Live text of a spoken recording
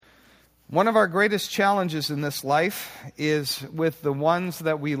One of our greatest challenges in this life is with the ones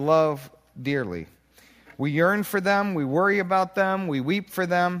that we love dearly. We yearn for them, we worry about them, we weep for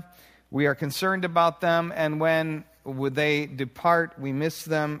them, we are concerned about them, and when they depart, we miss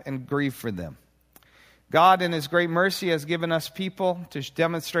them and grieve for them. God, in His great mercy, has given us people to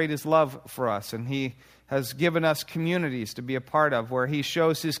demonstrate His love for us, and He has given us communities to be a part of where He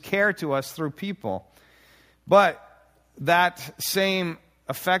shows His care to us through people. But that same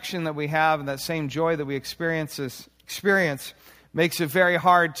affection that we have and that same joy that we experience makes it very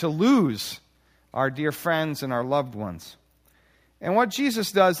hard to lose our dear friends and our loved ones. And what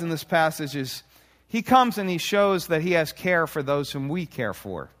Jesus does in this passage is He comes and He shows that He has care for those whom we care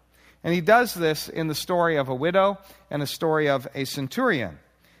for. And He does this in the story of a widow and a story of a centurion.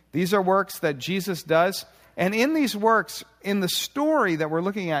 These are works that Jesus does. And in these works, in the story that we're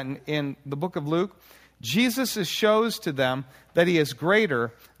looking at in the book of Luke, Jesus shows to them that He is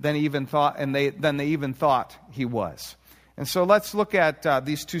greater than they even thought He was. And so let's look at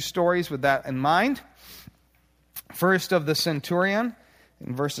these two stories with that in mind. First of the centurion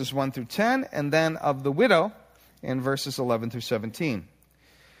in verses 1 through 10, and then of the widow in verses 11 through 17.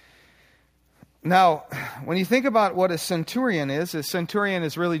 Now, when you think about what a centurion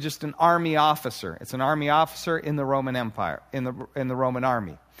is really just an army officer. It's an army officer in the Roman Empire, in the Roman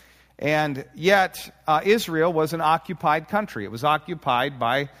army. And yet, Israel was an occupied country. It was occupied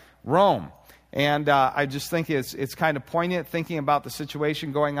by Rome. And I just think it's kind of poignant thinking about the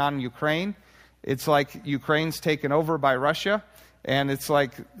situation going on in Ukraine. It's like Ukraine's taken over by Russia, and it's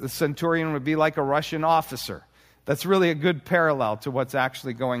like the centurion would be like a Russian officer. That's really a good parallel to what's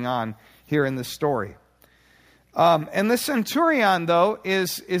actually going on here in this story. And the centurion, though,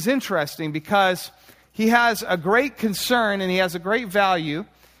 is interesting because he has a great concern and he has a great value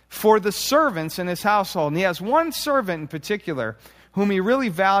for the servants in his household. And he has one servant in particular whom he really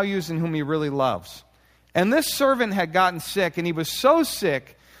values and whom he really loves. And this servant had gotten sick, and he was so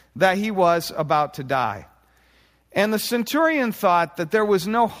sick that he was about to die. And the centurion thought that there was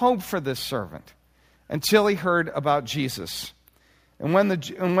no hope for this servant until he heard about Jesus. And when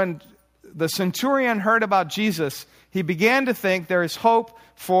the centurion heard about Jesus, he began to think, there is hope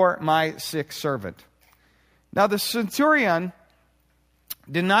for my sick servant. Now the centurion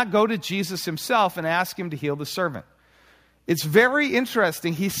did not go to Jesus himself and ask Him to heal the servant. It's very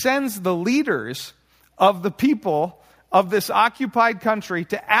interesting. He sends the leaders of the people of this occupied country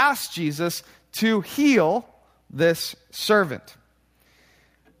to ask Jesus to heal this servant.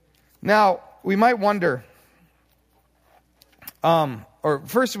 Now, we might wonder, or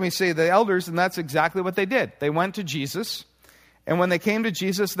first we say the elders, and that's exactly what they did. They went to Jesus, and when they came to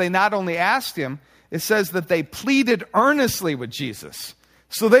Jesus, they not only asked Him, it says that they pleaded earnestly with Jesus.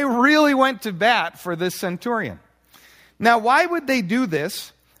 So they really went to bat for this centurion. Now, why would they do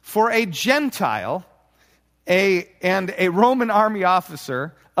this for a Gentile and a Roman army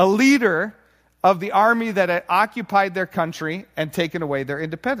officer, a leader of the army that had occupied their country and taken away their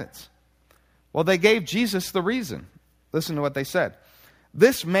independence? Well, they gave Jesus the reason. Listen to what they said.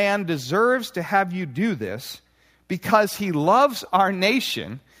 This man deserves to have you do this because he loves our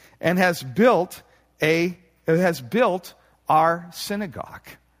nation and has built our synagogue.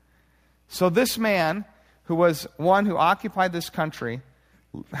 So this man, who was one who occupied this country,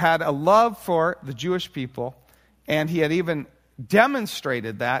 had a love for the Jewish people, and he had even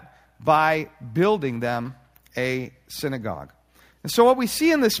demonstrated that by building them a synagogue. And so what we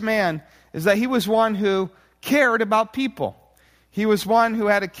see in this man is that he was one who cared about people. He was one who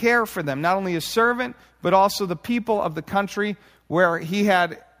had a care for them, not only his servant, but also the people of the country where he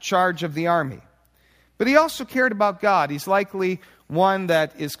had charge of the army. But he also cared about God. He's likely one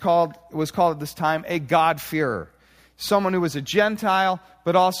that was called at this time a God-fearer. Someone who was a Gentile,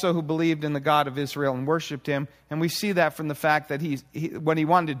 but also who believed in the God of Israel and worshipped Him. And we see that from the fact that when he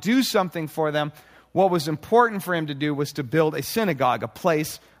wanted to do something for them, what was important for him to do was to build a synagogue, a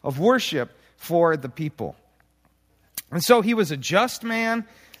place of worship for the people. And so he was a just man,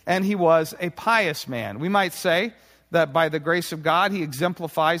 and he was a pious man. We might say that by the grace of God, he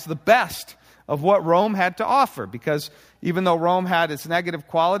exemplifies the best of what Rome had to offer, because even though Rome had its negative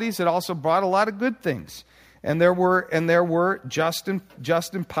qualities, it also brought a lot of good things. And there were just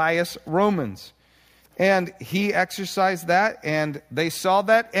and pious Romans. And he exercised that, and they saw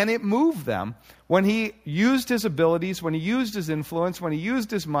that, and it moved them when he used his abilities, when he used his influence, when he used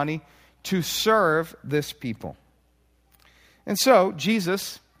his money to serve this people. And so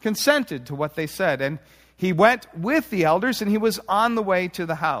Jesus consented to what they said, and he went with the elders, and he was on the way to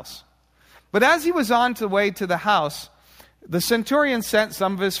the house. But as he was on the way to the house, the centurion sent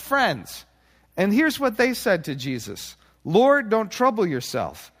some of his friends. And here's what they said to Jesus. Lord, don't trouble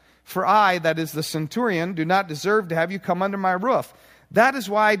yourself, For I, that is the centurion, do not deserve to have you come under my roof. That is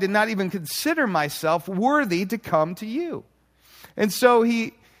why I did not even consider myself worthy to come to you." And so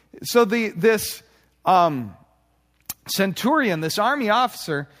this centurion, this army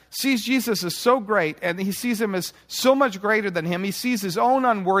officer, sees Jesus as so great, and he sees him as so much greater than him. He sees his own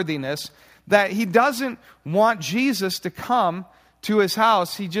unworthiness, that he doesn't want Jesus to come to his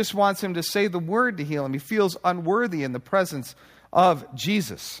house. He just wants him to say the word to heal him. He feels unworthy in the presence of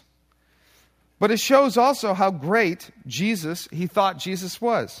Jesus. But it shows also how great he thought Jesus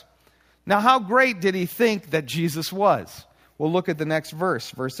was. Now, how great did he think that Jesus was? We'll look at the next verse,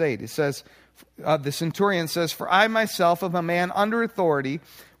 verse 8. It says, the centurion says, "For I myself am a man under authority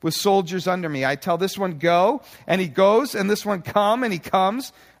with soldiers under me. I tell this one, go, and he goes, and this one, come, and he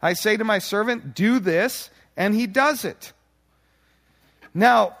comes. I say to my servant, do this, and he does it."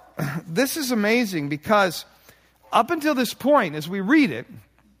 Now, this is amazing because up until this point, as we read it,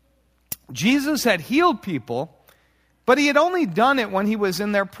 Jesus had healed people, but he had only done it when he was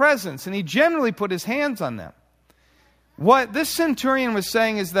in their presence, and he generally put his hands on them. What this centurion was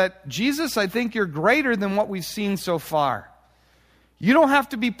saying is that, "Jesus, I think you're greater than what we've seen so far. You don't have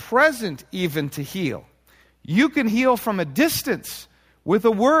to be present even to heal. You can heal from a distance with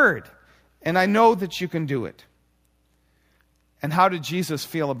a word, and I know that you can do it." And how did Jesus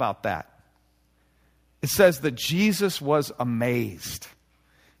feel about that? It says that Jesus was amazed.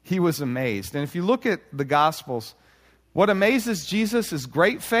 He was amazed. And if you look at the Gospels, what amazes Jesus is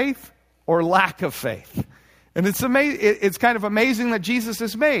great faith or lack of faith. And it's kind of amazing that Jesus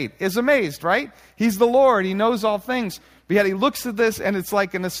is amazed, right? He's the Lord. He knows all things. But yet he looks at this and it's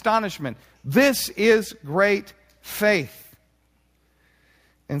like an astonishment. This is great faith.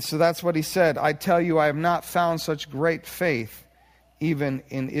 And so that's what he said. "I tell you, I have not found such great faith even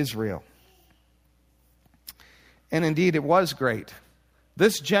in Israel." And indeed, it was great.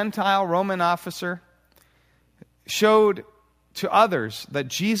 This Gentile Roman officer showed to others that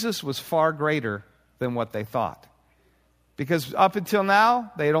Jesus was far greater than what they thought. Because up until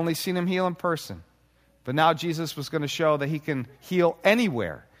now, they had only seen him heal in person. But now Jesus was going to show that he can heal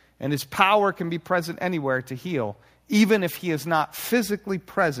anywhere, and his power can be present anywhere to heal, even if he is not physically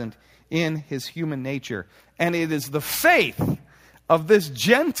present in his human nature. And it is the faith of this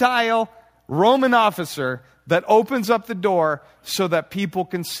Gentile Roman officer that opens up the door so that people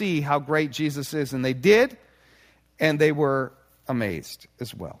can see how great Jesus is. And they did, and they were amazed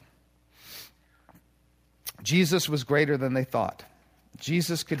as well. Jesus was greater than they thought.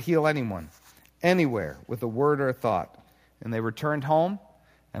 Jesus could heal anyone, anywhere, with a word or a thought. And they returned home,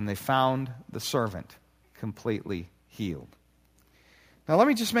 and they found the servant completely healed. Now let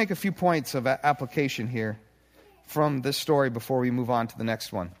me just make a few points of application here from this story before we move on to the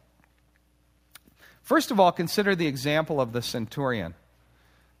next one. First of all, consider the example of the centurion.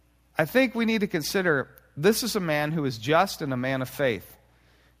 I think we need to consider this is a man who is just and a man of faith.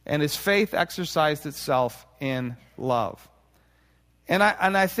 And his faith exercised itself in love. And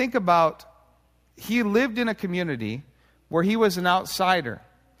I think about, he lived in a community where he was an outsider,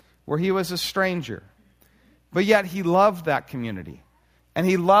 where he was a stranger. But yet he loved that community. And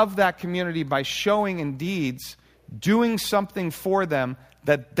he loved that community by showing in deeds, doing something for them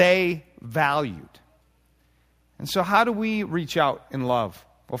that they valued. And so how do we reach out in love?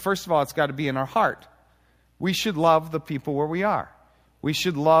 Well, first of all, it's got to be in our heart. We should love the people where we are. We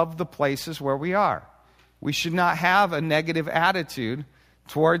should love the places where we are. We should not have a negative attitude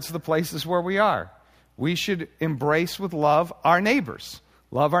towards the places where we are. We should embrace with love our neighbors.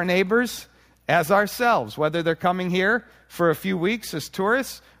 Love our neighbors as ourselves, whether they're coming here for a few weeks as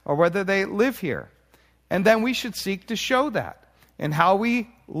tourists or whether they live here. And then we should seek to show that in how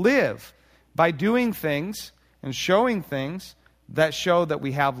we live by doing things and showing things that show that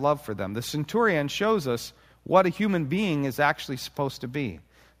we have love for them. The centurion shows us what a human being is actually supposed to be.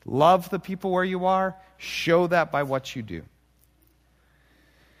 Love the people where you are. Show that by what you do.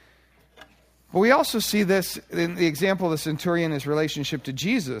 But we also see this in the example of the centurion, his relationship to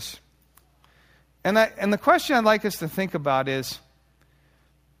Jesus. And the question I'd like us to think about is,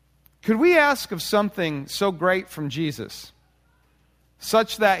 could we ask of something so great from Jesus,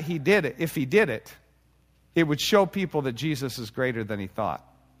 such that he did it, if he did it, it would show people that Jesus is greater than they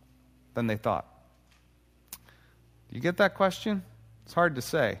thought. Do you get that question? It's hard to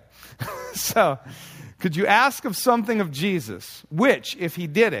say. So, could you ask of something of Jesus, which, if he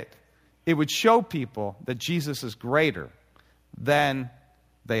did it, it would show people that Jesus is greater than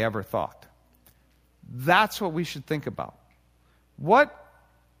they ever thought? That's what we should think about. What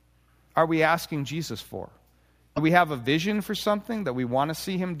are we asking Jesus for? Do we have a vision for something that we want to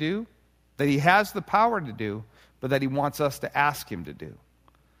see him do? That he has the power to do, but that he wants us to ask him to do?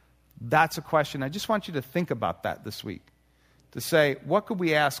 That's a question. I just want you to think about that this week. To say, what could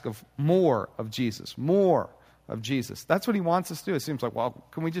we ask of more of Jesus? More of Jesus. That's what he wants us to do. It seems like, well,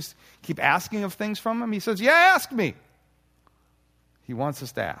 can we just keep asking of things from him? He says, yeah, ask me. He wants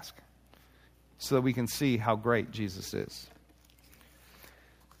us to ask so that we can see how great Jesus is.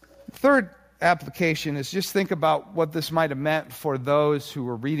 Third application is just think about what this might have meant for those who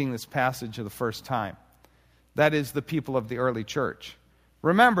were reading this passage for the first time. That is, the people of the early church.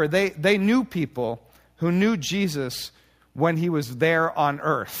 Remember, they knew people who knew Jesus when he was there on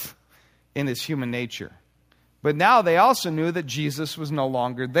earth in his human nature. But now they also knew that Jesus was no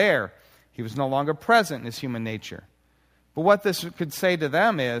longer there. He was no longer present in his human nature. But what this could say to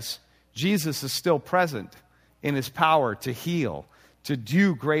them is, Jesus is still present in his power to heal, to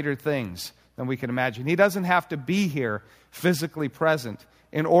do greater things than we can imagine. He doesn't have to be here physically present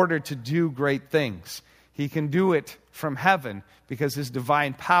in order to do great things. He can do it from heaven because his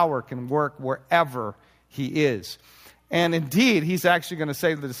divine power can work wherever he is. And indeed, he's actually going to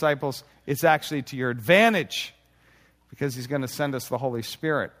say to the disciples, it's actually to your advantage because he's going to send us the Holy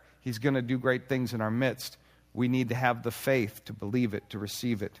Spirit. He's going to do great things in our midst. We need to have the faith to believe it, to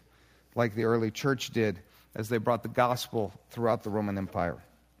receive it, like the early church did as they brought the gospel throughout the Roman Empire.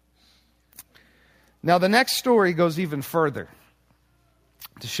 Now, the next story goes even further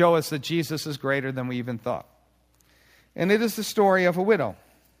to show us that Jesus is greater than we even thought. And it is the story of a widow.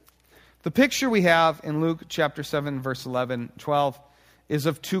 The picture we have in Luke chapter 7, verse 11, 12, is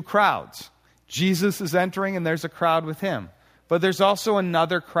of two crowds. Jesus is entering and there's a crowd with him. But there's also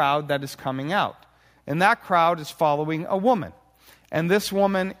another crowd that is coming out. And that crowd is following a woman. And this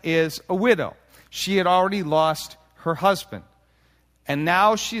woman is a widow. She had already lost her husband. And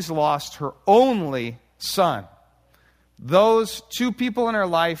now she's lost her only son. Those two people in her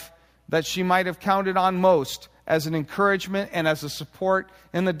life that she might have counted on most as an encouragement and as a support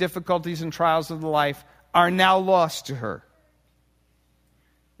in the difficulties and trials of the life are now lost to her.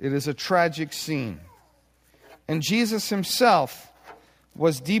 It is a tragic scene. And Jesus himself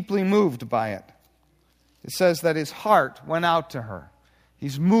was deeply moved by it. It says that his heart went out to her.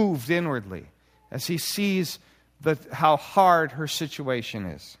 He's moved inwardly as he sees how hard her situation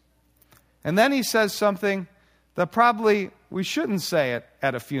is. And then he says something that probably we shouldn't say it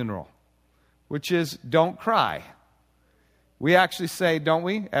at a funeral, which is, don't cry. We actually say, don't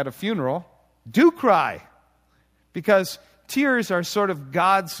we, at a funeral, do cry. Because tears are sort of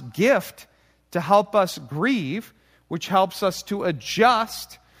God's gift to help us grieve, which helps us to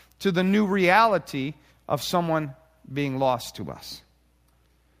adjust to the new reality of someone being lost to us.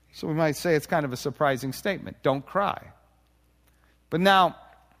 So we might say it's kind of a surprising statement. Don't cry. But now,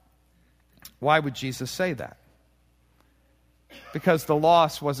 why would Jesus say that? Because the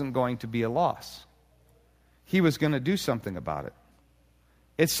loss wasn't going to be a loss. He was going to do something about it.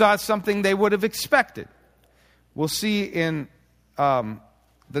 It's not something they would have expected. We'll see in the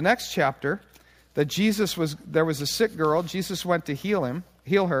next chapter that there was a sick girl. Jesus went to heal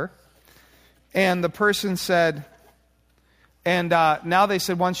her. And the person said, now they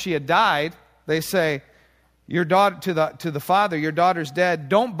said once she had died, they say, your daughter to the father, your daughter's dead.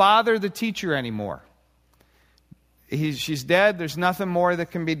 Don't bother the teacher anymore. She's dead. There's nothing more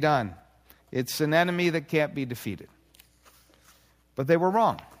that can be done. It's an enemy that can't be defeated. But they were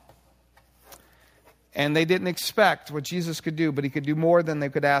wrong. And they didn't expect what Jesus could do, but he could do more than they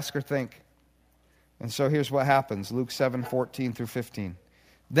could ask or think. And so here's what happens. Luke 7:14 through 15.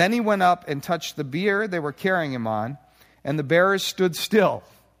 Then he went up and touched the bier they were carrying him on, and the bearers stood still.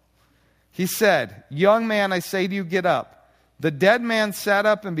 He said, young man, I say to you, get up. The dead man sat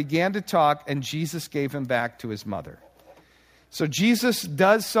up and began to talk, and Jesus gave him back to his mother. So Jesus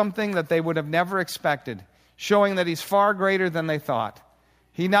does something that they would have never expected, showing that he's far greater than they thought.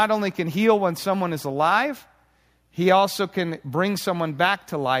 He not only can heal when someone is alive, he also can bring someone back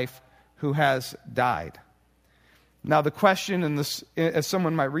to life who has died. Now the question, as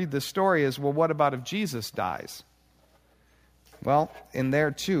someone might read this story, is, well, what about if Jesus dies? Well, in there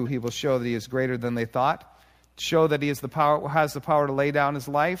too, he will show that he is greater than they thought, show that he has the power to lay down his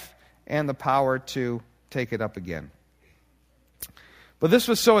life and the power to take it up again. But this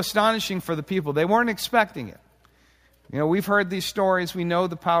was so astonishing for the people. They weren't expecting it. You know, we've heard these stories. We know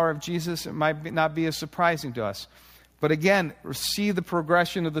the power of Jesus. It might not be as surprising to us. But again, see the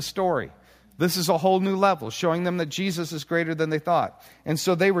progression of the story. This is a whole new level, showing them that Jesus is greater than they thought. And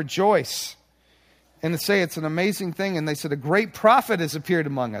so they rejoice. And they say it's an amazing thing. And they said, a great prophet has appeared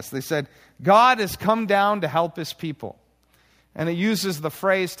among us. They said, God has come down to help his people. And it uses the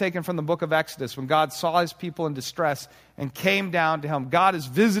phrase taken from the book of Exodus, when God saw his people in distress and came down to him. God has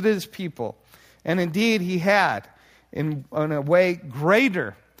visited his people. And indeed, he had, in a way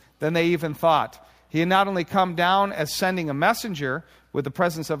greater than they even thought. He had not only come down as sending a messenger with the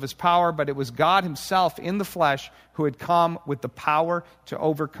presence of his power, but it was God himself in the flesh who had come with the power to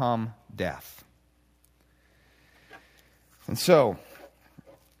overcome death. And so,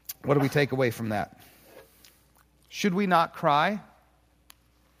 what do we take away from that? Should we not cry?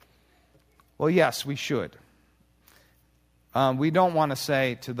 Well, yes, we should. We don't want to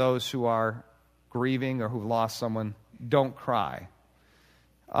say to those who are grieving or who've lost someone, don't cry.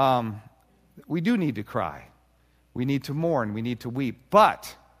 We do need to cry. We need to mourn. We need to weep.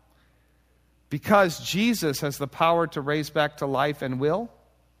 But because Jesus has the power to raise back to life and will,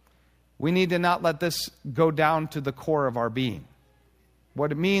 we need to not let this go down to the core of our being.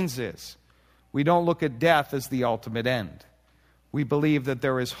 What it means is we don't look at death as the ultimate end. We believe that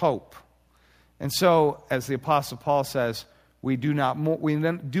there is hope. And so, as the Apostle Paul says, we do not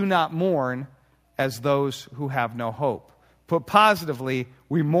mourn as those who have no hope. Put positively,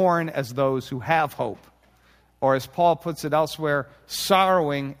 we mourn as those who have hope. Or as Paul puts it elsewhere,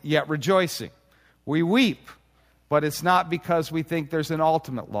 sorrowing yet rejoicing. We weep, but it's not because we think there's an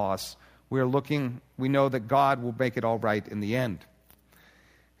ultimate loss. We know that God will make it all right in the end.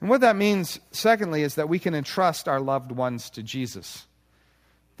 And what that means, secondly, is that we can entrust our loved ones to Jesus.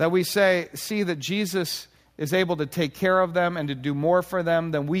 That we see that Jesus is able to take care of them and to do more for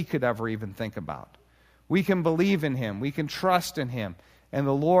them than we could ever even think about. We can believe in him. We can trust in him. And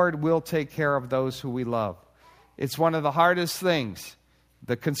the Lord will take care of those who we love. It's one of the hardest things,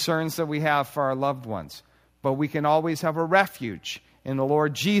 the concerns that we have for our loved ones. But we can always have a refuge in the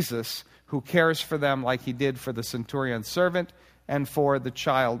Lord Jesus, who cares for them like he did for the centurion's servant and for the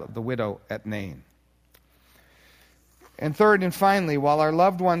child of the widow at Nain. And third and finally, while our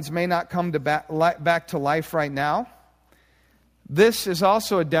loved ones may not come back to life right now, this is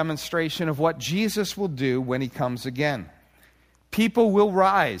also a demonstration of what Jesus will do when he comes again. People will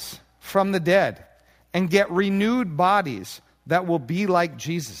rise from the dead and get renewed bodies that will be like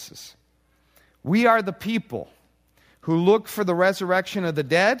Jesus's. We are the people who look for the resurrection of the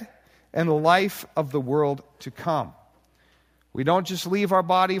dead and the life of the world to come. We don't just leave our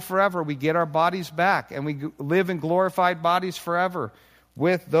body forever. We get our bodies back, and we live in glorified bodies forever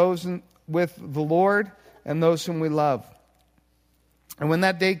with the Lord and those whom we love. And when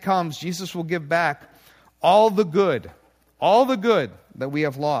that day comes, Jesus will give back all the good that we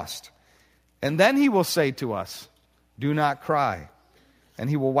have lost. And then he will say to us, do not cry. And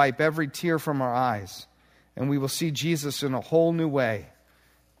he will wipe every tear from our eyes. And we will see Jesus in a whole new way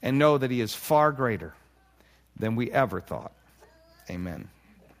and know that he is far greater than we ever thought. Amen.